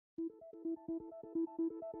Hi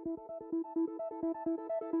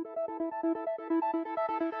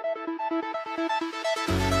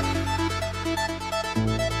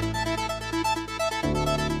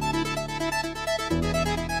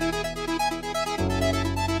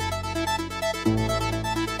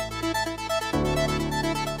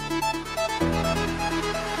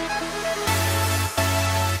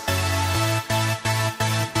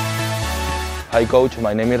coach,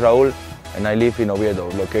 my name is Raúl and I live in Oviedo,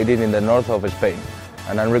 located in the north of Spain.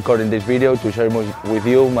 And I'm recording this video to share with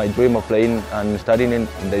you my dream of playing and studying in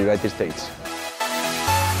the United States.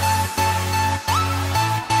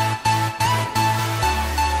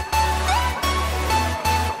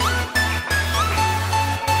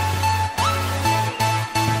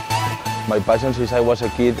 My passion since I was a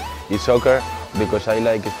kid is soccer because I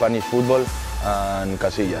like Spanish football and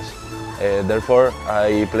casillas. Therefore,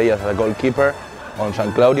 I play as a goalkeeper on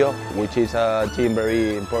San Claudio, which is a team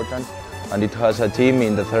very important, and it has a team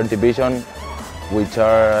in the 3rd division, which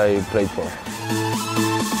I played for.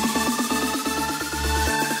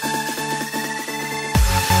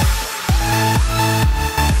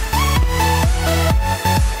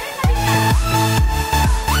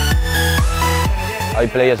 I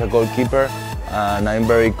play as a goalkeeper, and I'm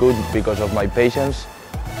very good because of my patience,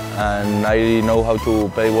 and I know how to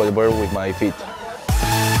play well with my feet.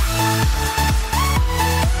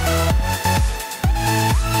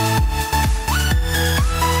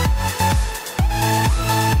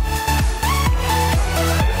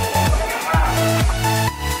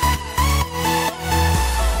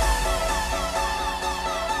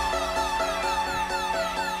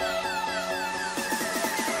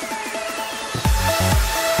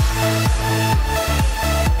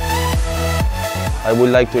 I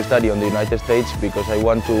would like to study on the United States because I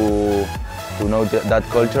want to know that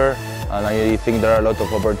culture, and I think there are a lot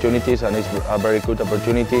of opportunities, and it's a very good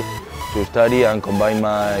opportunity to study and combine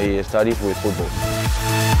my studies with football.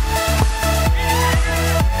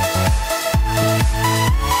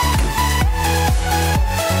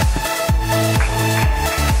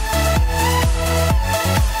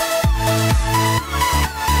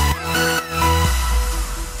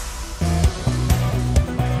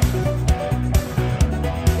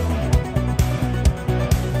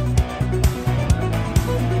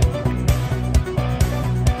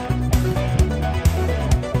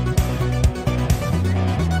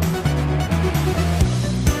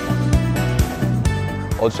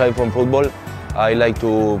 Outside from football, I like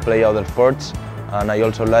to play other sports, and I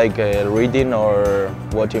also like reading or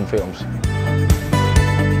watching films.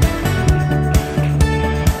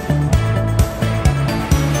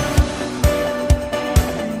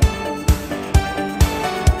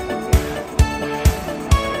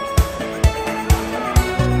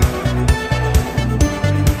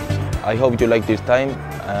 I hope you like this time,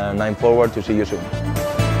 and I'm forward to see you soon.